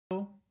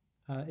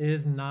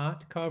is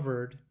not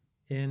covered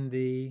in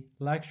the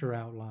lecture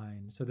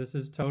outline. So this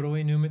is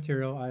totally new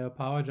material. I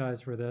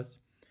apologize for this.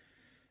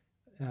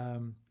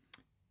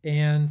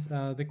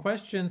 The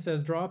question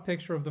says, draw a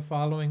picture of the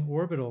following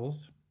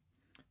orbitals,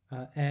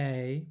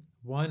 A,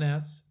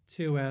 1s,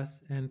 2s,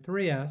 and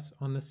 3s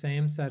on the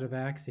same set of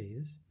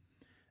axes.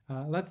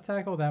 Let's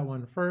tackle that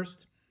one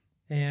first.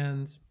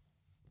 And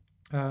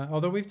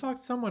although we've talked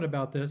somewhat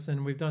about this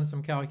and we've done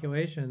some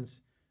calculations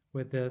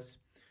with this,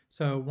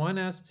 so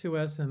 1s,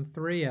 2s, and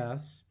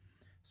 3s.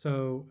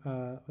 So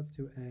let's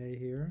do A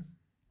here.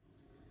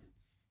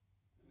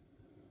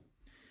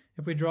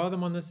 If we draw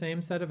them on the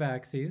same set of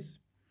axes,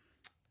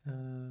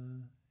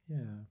 and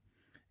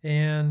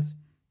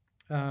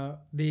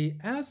the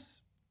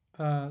S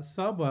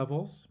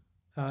sublevels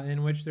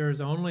in which there is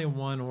only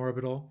one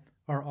orbital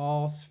are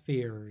all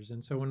spheres.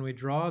 And so when we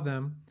draw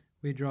them,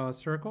 we draw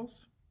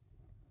circles.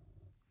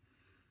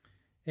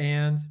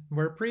 And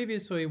where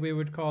previously we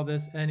would call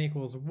this n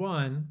equals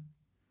 1,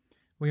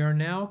 we are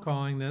now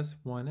calling this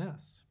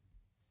 1s.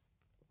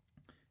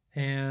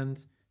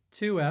 And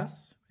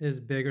 2s is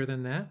bigger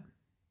than that.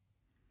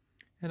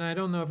 And I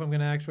don't know if I'm going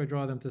to actually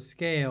draw them to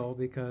scale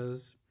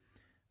because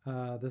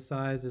the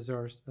sizes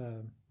are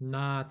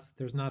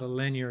there's not a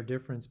linear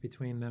difference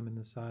between them in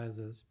the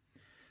sizes.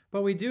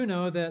 But we do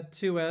know that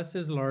 2s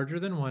is larger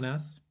than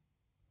 1s.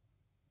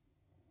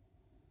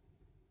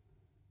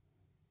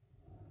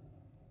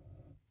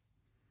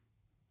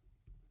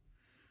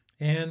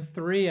 And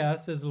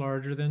 3s is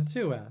larger than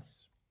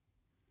 2s.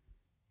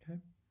 Okay.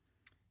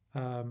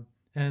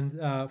 And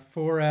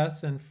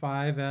 4s and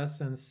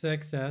 5s and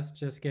 6s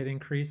just get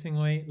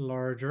increasingly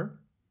larger.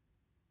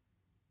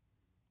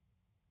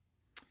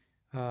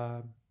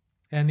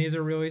 And these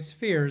are really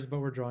spheres, but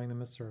we're drawing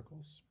them as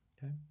circles.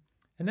 Okay?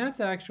 And that's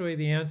actually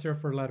the answer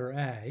for letter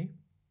A.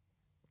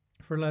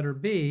 For letter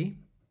B,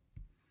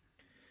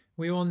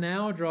 we will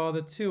now draw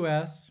the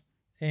 2s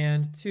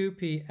and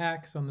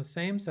 2px on the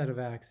same set of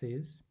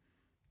axes.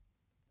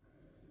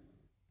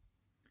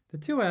 The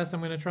 2s,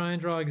 I'm going to try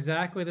and draw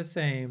exactly the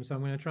same. So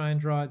I'm going to try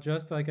and draw it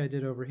just like I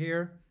did over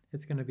here.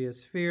 It's going to be a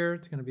sphere.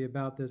 It's going to be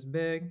about this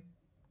big.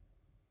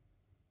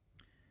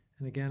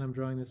 And again, I'm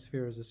drawing the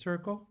sphere as a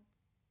circle.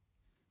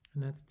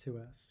 And that's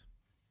 2s.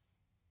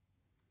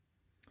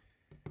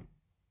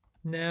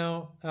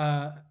 Now,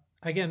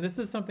 again, this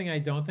is something I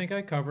don't think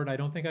I covered. I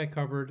don't think I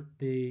covered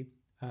the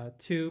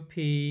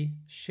 2p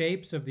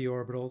shapes of the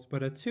orbitals.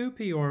 But a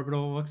 2p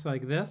orbital looks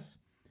like this.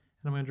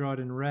 And I'm going to draw it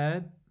in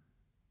red.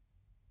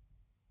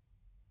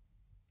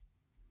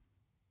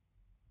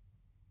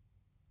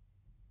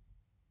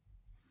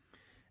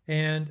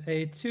 And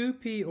a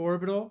 2p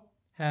orbital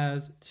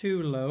has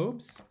two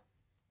lobes.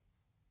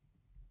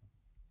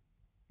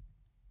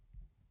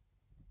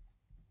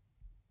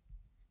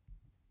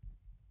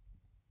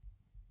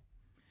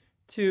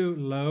 Two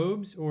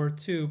lobes or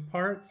two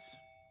parts.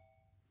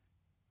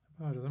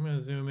 I'm going to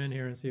zoom in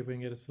here and see if we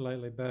can get a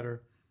slightly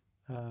better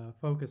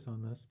focus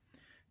on this.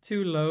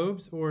 Two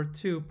lobes or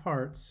two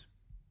parts.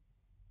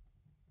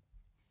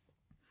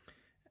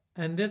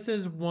 And this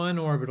is one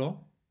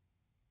orbital.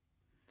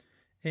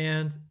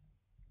 And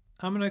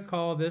I'm going to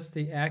call this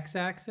the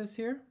x-axis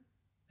here.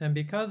 And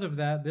because of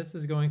that, this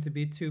is going to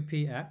be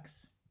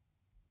 2px.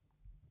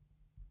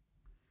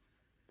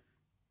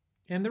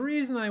 And the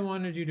reason I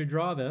wanted you to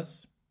draw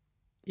this,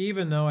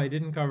 even though I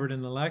didn't cover it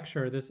in the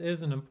lecture, this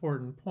is an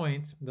important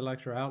point, the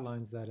lecture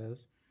outlines that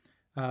is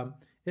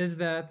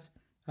that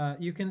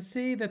you can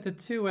see that the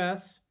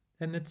 2s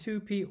and the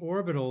 2p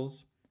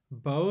orbitals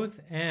both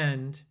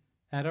end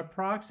at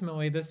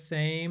approximately the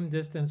same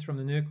distance from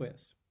the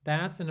nucleus.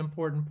 That's an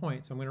important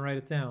point, so I'm going to write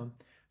it down.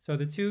 So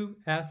the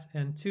 2s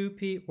and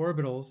 2p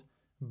orbitals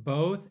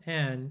both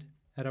end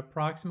at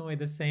approximately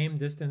the same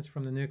distance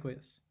from the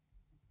nucleus.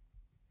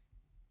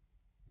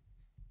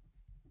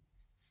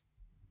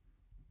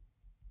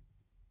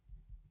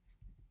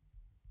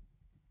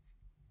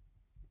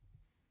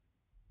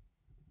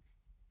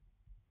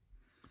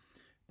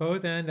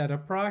 Both end at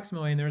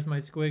approximately, and there's my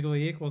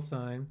squiggly equal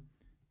sign,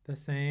 the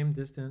same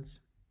distance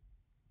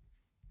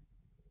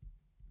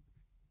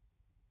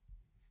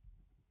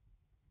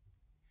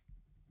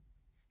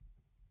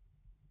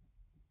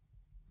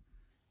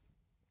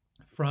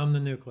from the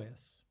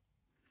nucleus.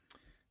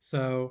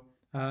 So,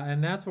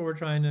 and that's what we're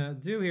trying to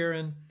do here.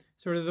 And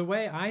sort of the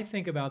way I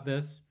think about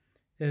this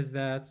is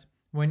that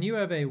when you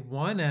have a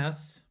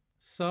 1s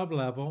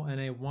sublevel and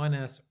a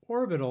 1s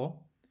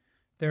orbital,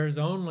 there's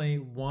only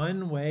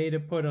one way to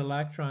put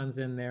electrons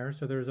in there.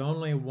 So there's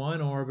only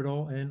one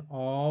orbital in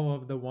all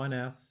of the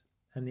 1s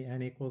and the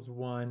n equals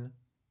 1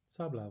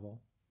 sublevel.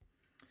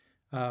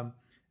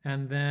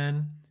 And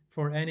then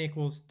for n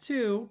equals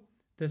 2,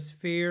 the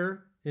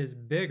sphere is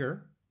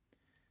bigger.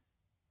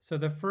 So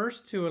the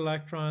first two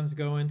electrons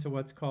go into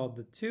what's called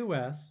the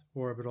 2s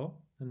orbital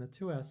and the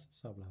 2s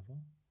sublevel.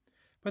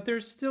 But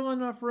there's still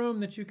enough room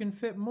that you can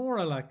fit more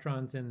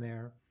electrons in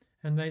there.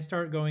 And they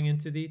start going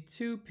into the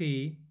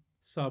 2p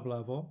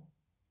sublevel.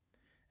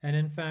 And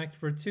in fact,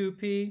 for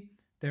 2p,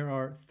 there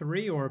are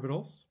 3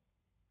 orbitals.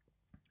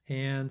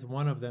 and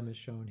one of them is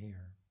shown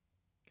here.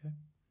 Okay.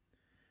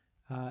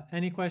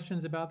 Any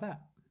questions about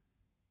that?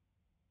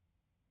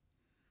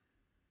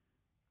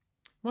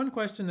 One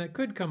question that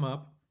could come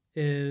up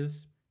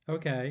is,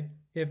 okay,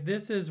 if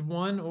this is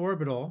one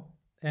orbital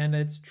and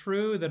it's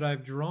true that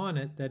I've drawn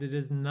it, that it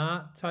is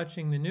not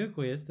touching the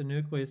nucleus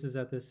is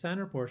at the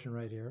center portion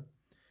right here,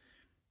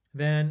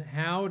 then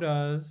how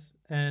does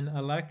an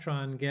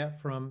electron get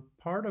from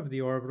part of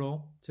the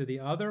orbital to the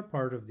other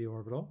part of the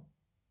orbital?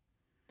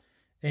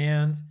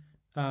 And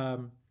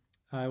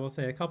I will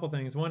say a couple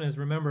things. One is,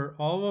 remember,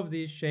 all of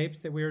these shapes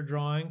that we are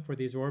drawing for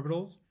these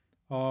orbitals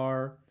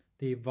are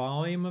the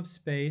volume of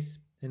space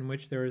in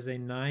which there is a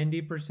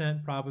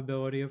 90%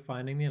 probability of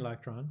finding the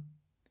electron.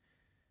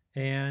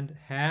 And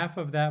half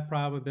of that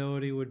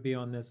probability would be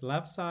on this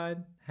left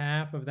side,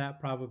 half of that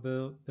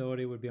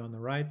probability would be on the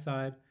right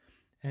side.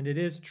 And it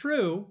is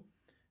true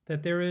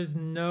that there is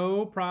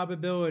no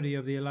probability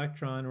of the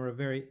electron, or a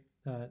very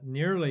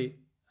nearly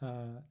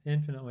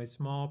infinitely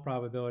small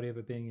probability of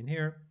it being in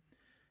here.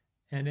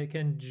 And it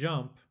can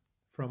jump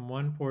from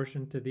one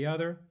portion to the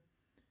other.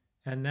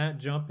 And that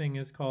jumping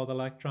is called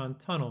electron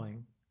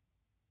tunneling.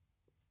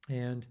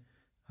 And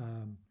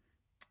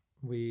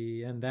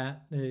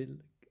that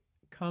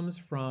comes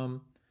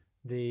from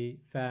the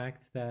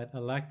fact that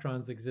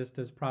electrons exist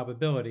as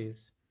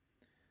probabilities,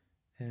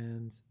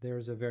 and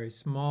there's a very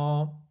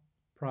small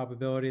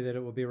probability that it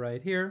will be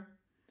right here,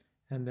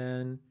 and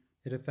then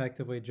it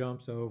effectively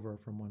jumps over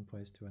from one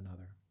place to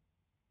another.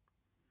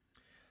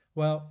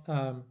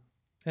 Well,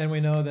 and we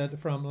know that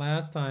from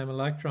last time,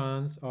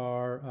 electrons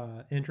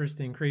are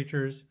interesting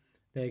creatures.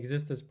 They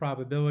exist as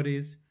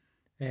probabilities,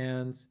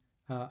 and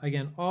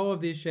again, all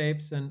of these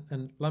shapes,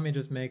 and let me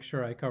just make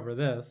sure I cover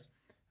this.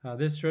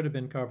 This should have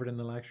been covered in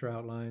the lecture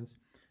outlines.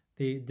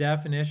 The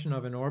definition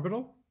of an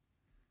orbital.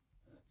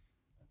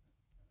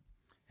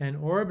 An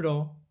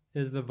orbital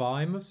is the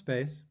volume of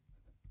space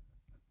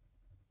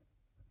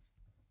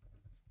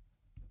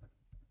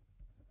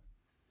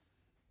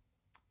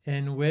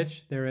in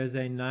which there is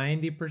a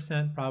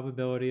 90%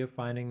 probability of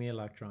finding the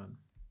electron.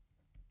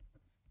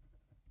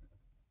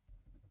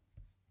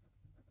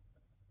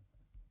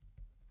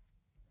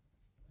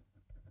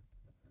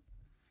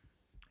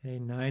 A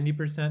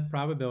 90%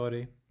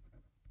 probability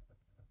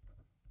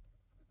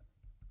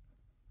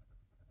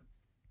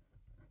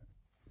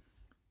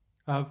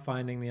of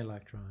finding the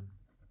electron.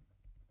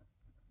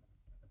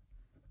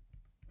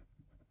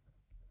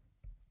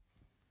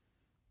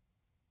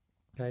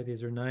 Okay,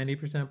 these are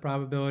 90%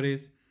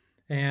 probabilities,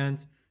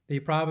 and the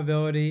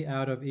probability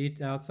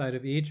outside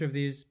of each of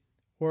these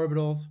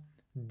orbitals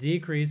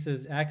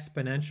decreases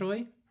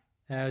exponentially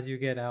as you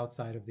get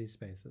outside of these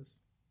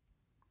spaces.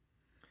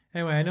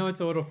 Anyway, I know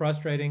it's a little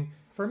frustrating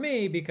for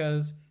me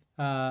because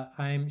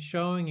I'm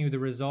showing you the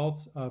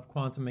results of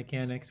quantum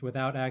mechanics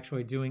without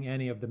actually doing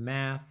any of the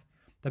math.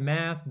 The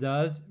math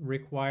does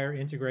require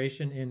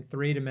integration in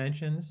 3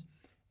 dimensions,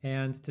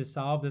 and to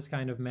solve this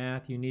kind of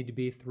math, you need to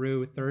be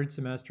through 3rd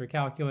semester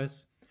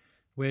calculus,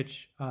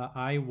 which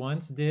I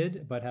once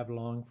did but have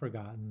long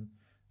forgotten,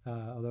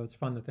 although it's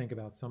fun to think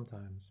about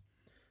sometimes.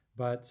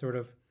 But sort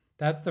of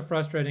that's the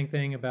frustrating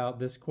thing about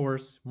this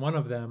course. One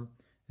of them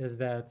is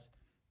that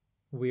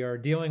we are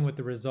dealing with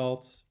the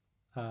results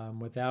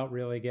without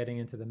really getting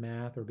into the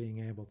math or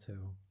being able to.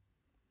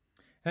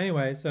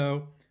 Anyway,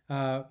 so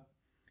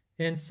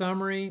in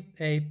summary,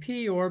 a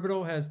p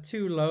orbital has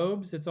 2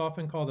 lobes. It's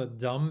often called a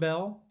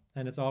dumbbell,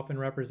 and it's often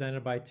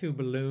represented by 2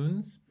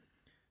 balloons,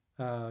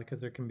 because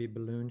there can be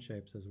balloon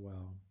shapes as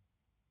well.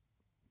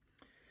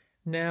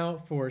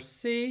 Now for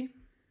C,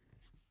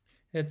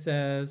 it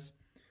says,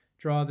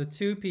 draw the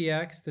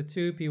 2px, the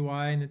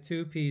 2py, and the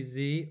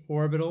 2pz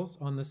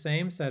orbitals on the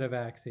same set of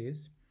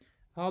axes.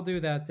 I'll do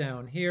that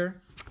down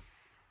here.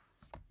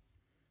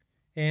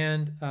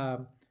 And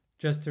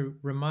just to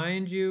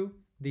remind you,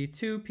 the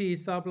 2p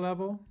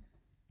sublevel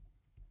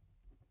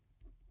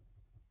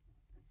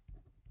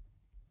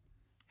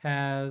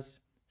has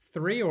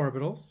 3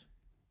 orbitals,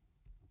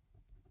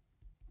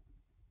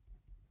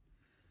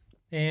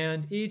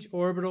 and each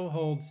orbital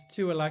holds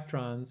 2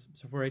 electrons,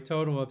 so for a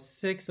total of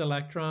 6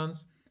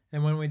 electrons.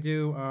 And when we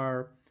do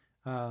our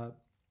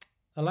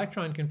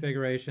electron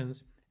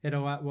configurations,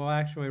 we'll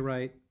actually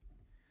write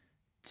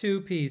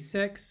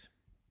 2p6.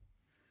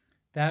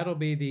 That'll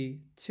be the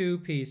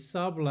 2p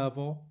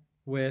sublevel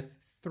with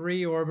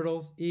 3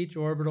 orbitals, each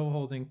orbital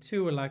holding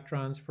 2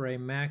 electrons for a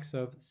max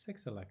of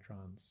 6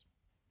 electrons.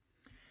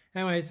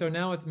 Anyway, so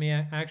now let me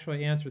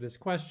actually answer this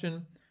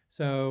question.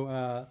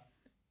 So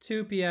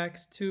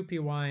 2px,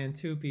 2py, and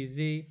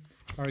 2pz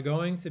are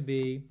going to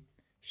be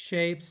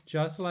shapes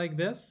just like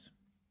this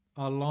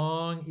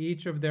along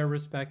each of their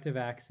respective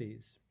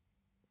axes.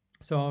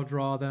 So I'll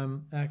draw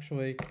them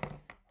actually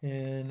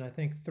in, I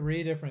think,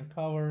 3 different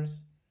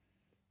colors.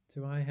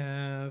 Do I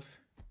have...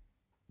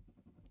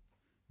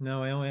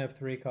 No, I only have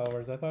 3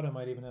 colors. I thought I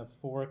might even have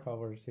 4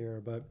 colors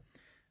here, but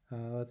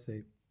let's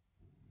see.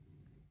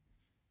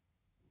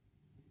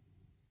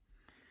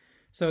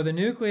 So the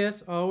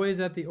nucleus always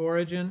at the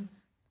origin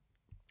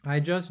I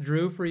just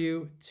drew for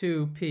you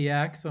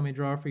 2px. Let me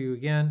draw for you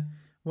again.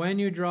 When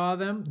you draw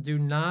them, do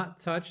not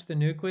touch the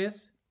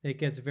nucleus. It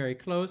gets very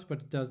close, but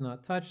it does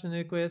not touch the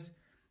nucleus.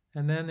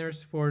 And then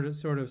there's for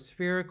sort of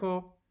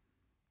spherical.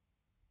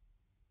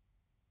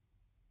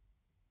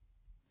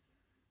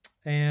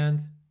 And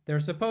they're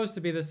supposed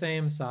to be the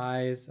same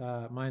size.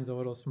 Mine's a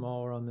little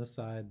smaller on this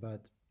side,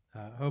 but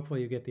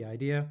hopefully you get the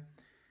idea.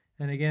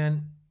 And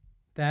again,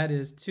 that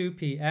is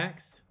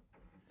 2px.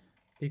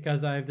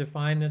 Because I've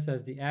defined this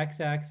as the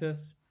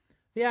x-axis.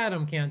 The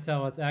atom can't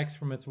tell its x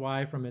from its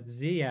y from its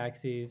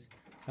z-axes,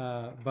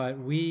 but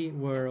we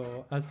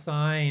will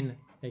assign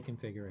a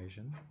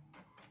configuration.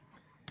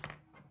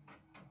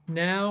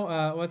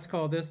 Now let's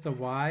call this the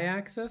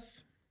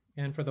y-axis.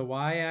 And for the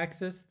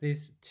y-axis,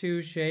 these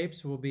two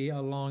shapes will be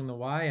along the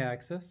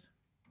y-axis.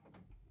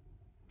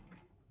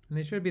 And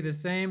they should be the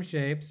same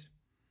shapes.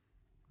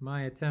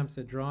 My attempts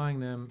at drawing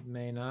them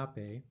may not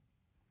be.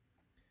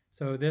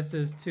 So this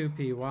is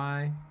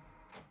 2py.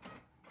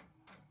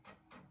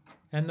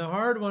 And the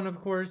hard one,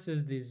 of course,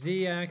 is the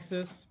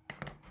z-axis.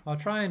 I'll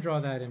try and draw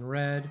that in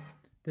red.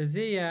 The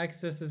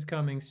z-axis is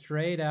coming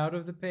straight out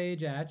of the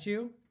page at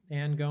you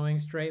and going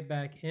straight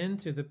back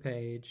into the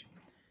page.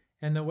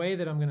 And the way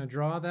that I'm going to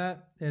draw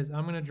that is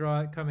I'm going to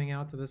draw it coming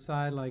out to the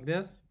side like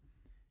this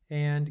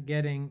and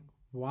getting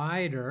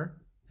wider.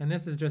 And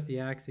this is just the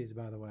axes,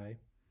 by the way.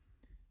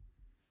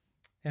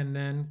 And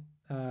then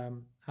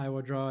I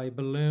will draw a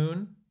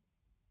balloon.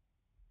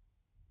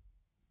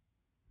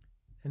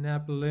 And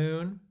that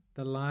balloon,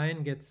 the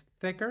line gets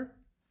thicker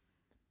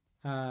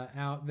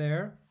out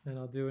there. And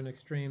I'll do an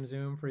extreme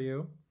zoom for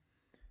you.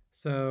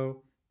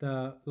 So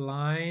the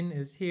line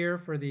is here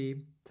for the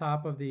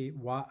top of the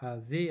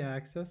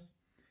z-axis.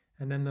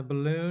 And then the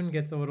balloon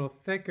gets a little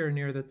thicker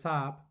near the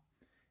top.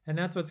 And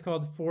that's what's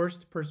called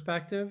forced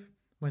perspective.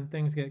 When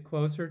things get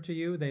closer to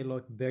you, they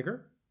look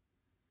bigger.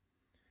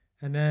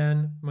 And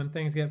then when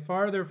things get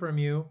farther from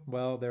you,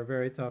 well, they're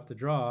very tough to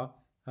draw.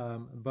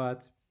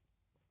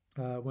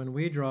 When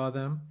we draw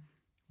them,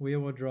 we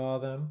will draw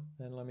them,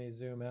 and let me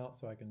zoom out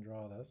so I can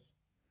draw this.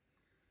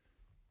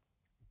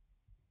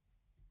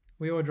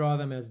 We will draw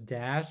them as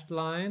dashed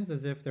lines,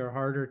 as if they're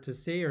harder to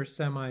see or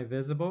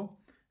semi-visible.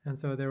 And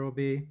so there will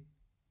be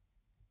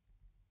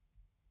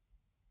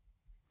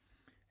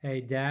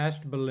a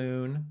dashed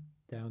balloon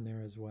down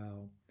there as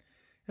well.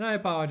 And I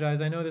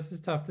apologize, I know this is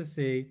tough to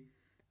see.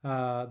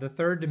 The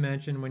third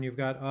dimension, when you've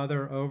got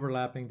other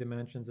overlapping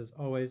dimensions, is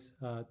always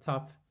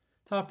tough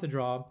to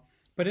draw.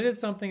 But it is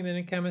something that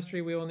in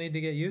chemistry we will need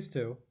to get used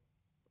to,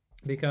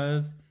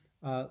 because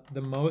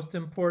the most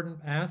important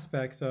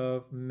aspects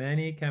of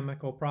many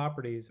chemical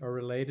properties are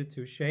related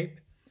to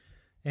shape.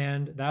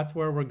 And that's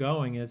where we're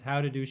going, is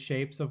how to do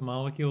shapes of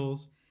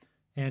molecules.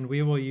 And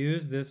we will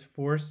use this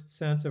forced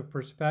sense of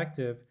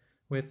perspective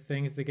with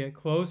things that get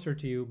closer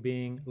to you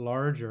being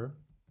larger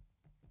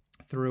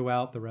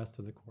throughout the rest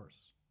of the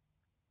course.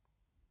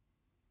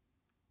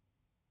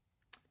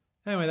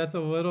 Anyway, that's a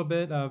little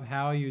bit of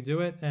how you do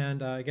it,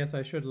 and I guess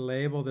I should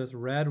label this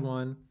red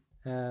one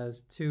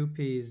as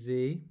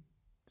 2pz,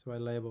 so I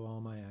label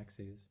all my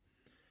axes.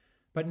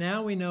 But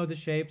now we know the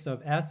shapes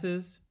of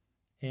s's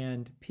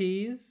and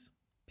p's,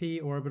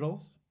 p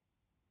orbitals,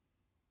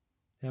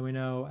 and we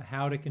know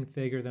how to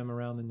configure them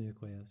around the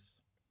nucleus.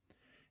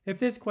 If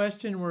this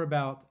question were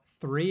about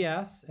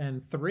 3s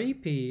and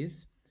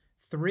 3p's,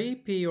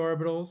 3p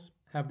orbitals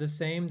have the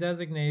same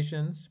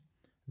designations,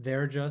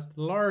 they're just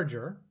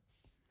larger.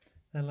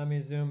 And let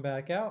me zoom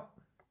back out.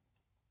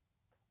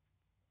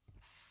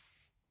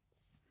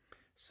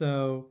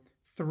 So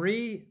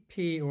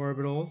 3p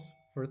orbitals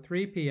for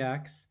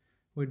 3px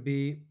would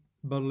be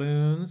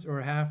balloons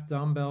or half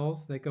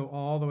dumbbells that go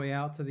all the way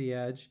out to the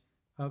edge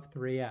of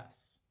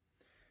 3s.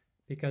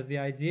 Because the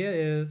idea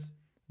is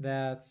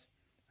that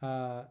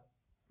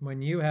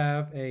when you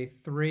have a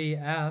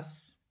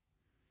 3s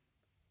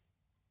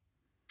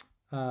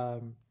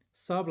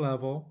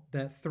sublevel,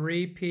 that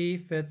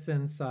 3p fits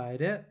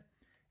inside it.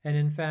 And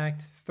in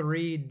fact,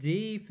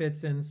 3D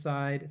fits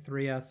inside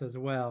 3s as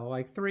well.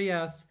 Like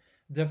 3s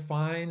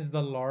defines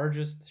the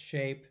largest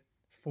shape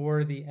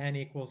for the n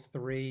equals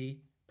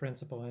 3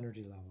 principal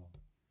energy level.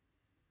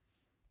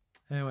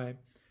 Anyway,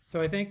 so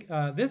I think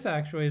this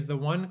actually is the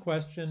one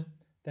question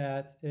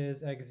that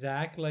is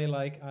exactly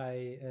like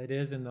it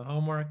is in the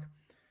homework.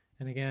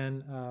 And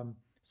again,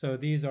 so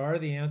these are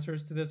the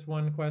answers to this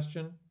one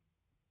question.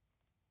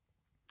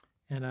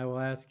 And I will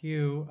ask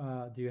you,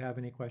 do you have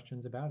any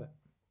questions about it?